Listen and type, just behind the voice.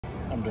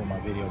I'm doing my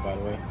video, by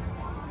the way.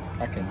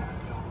 I can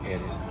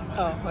edit.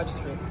 Oh, I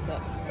just rigged this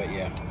up. But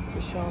yeah.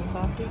 Just showing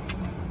sauces?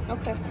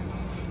 Okay.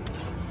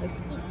 Let's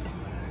eat.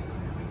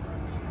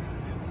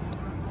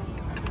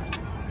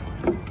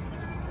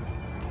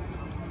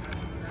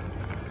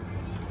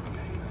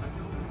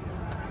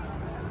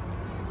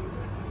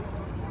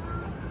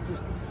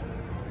 Just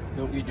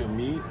don't eat your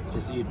meat,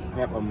 just eat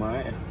half of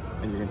mine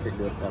and you can take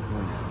the rest of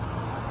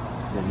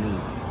the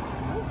meat.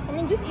 I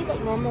mean, just eat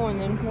like normal and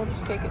then we'll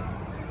just take it.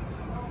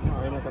 No,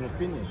 you're not gonna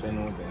finish, I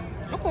know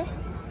that. Okay.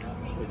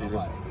 But you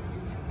just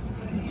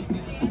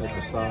take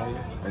the side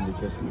and you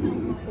just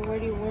So where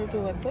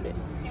do I put it?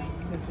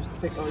 you just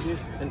take all this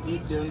and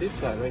eat on this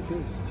side right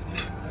here.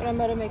 But I'm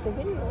about to make a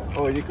video.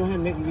 Oh, you go ahead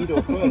and make the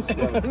video first.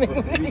 Yeah, Make a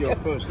put the video video.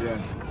 first, yeah.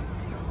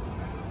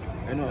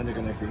 I know, and they're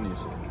gonna finish.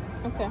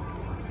 Okay.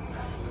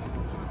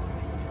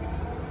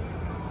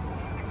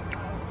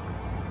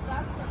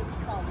 That's what it's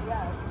called,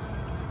 yes.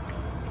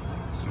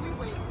 Should we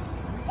wait?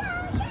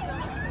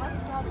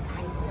 Let's grab it.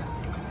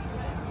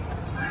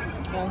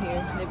 Down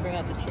here, they bring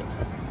out the chips.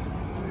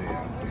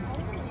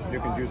 You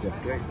can use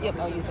that plate. Yep,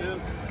 I'll use it.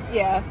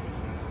 Yeah.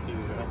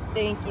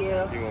 Thank you.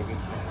 Yeah,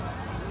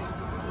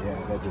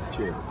 that's a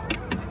chip.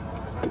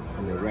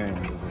 And the ram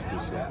is a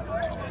piece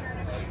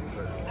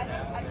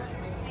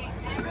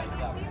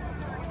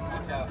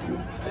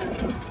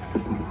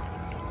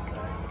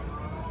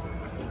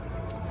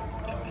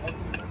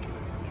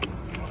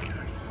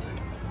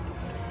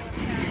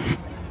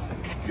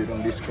You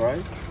don't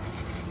describe?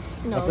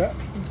 No. What's that?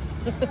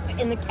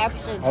 In the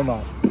caption. Oh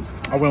no.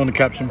 I will in the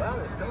caption. There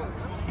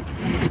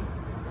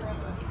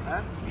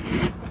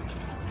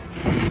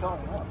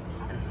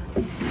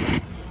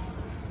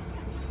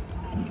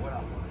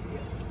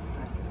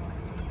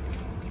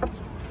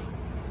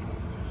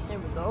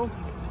we go.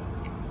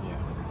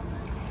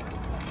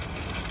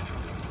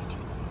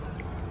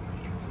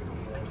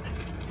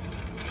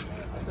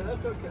 So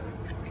that's okay.